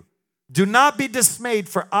with you. Do not be dismayed,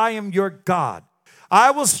 for I am your God.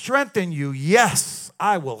 I will strengthen you. Yes,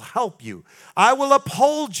 I will help you. I will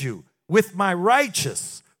uphold you with my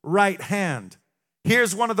righteous right hand.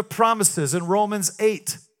 Here's one of the promises in Romans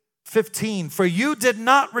 8:15. For you did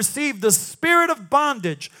not receive the spirit of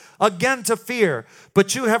bondage again to fear,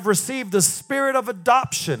 but you have received the spirit of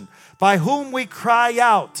adoption, by whom we cry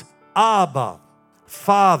out, Abba,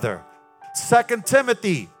 Father. 2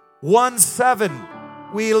 Timothy 1:7.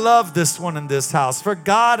 We love this one in this house. For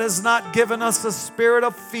God has not given us a spirit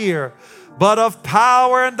of fear, but of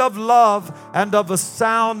power and of love and of a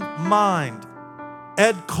sound mind.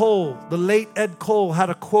 Ed Cole, the late Ed Cole, had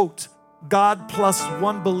a quote, God plus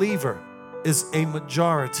one believer is a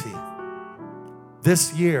majority.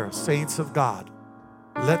 This year, saints of God,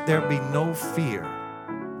 let there be no fear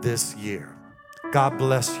this year. God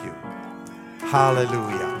bless you.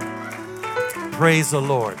 Hallelujah. Praise the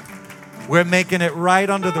Lord. We're making it right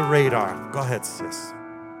under the radar. Go ahead, sis.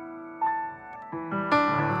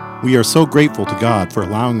 We are so grateful to God for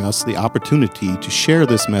allowing us the opportunity to share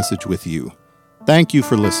this message with you. Thank you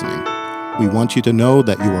for listening. We want you to know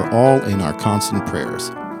that you are all in our constant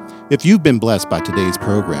prayers. If you've been blessed by today's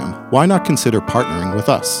program, why not consider partnering with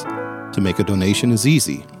us? To make a donation is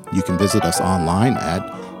easy. You can visit us online at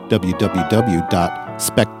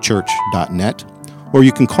www.specchurch.net, or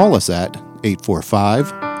you can call us at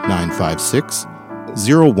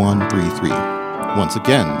 845-956-0133. Once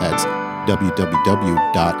again, that's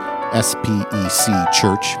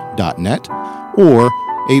www.specchurch.net or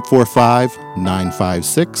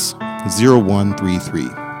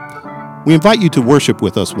 845-956-0133. We invite you to worship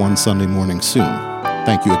with us one Sunday morning soon.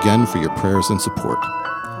 Thank you again for your prayers and support.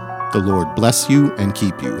 The Lord bless you and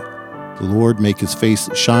keep you. The Lord make his face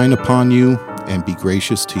shine upon you and be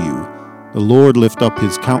gracious to you. The Lord lift up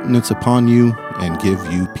his countenance upon you and give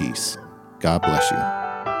you peace. God bless you.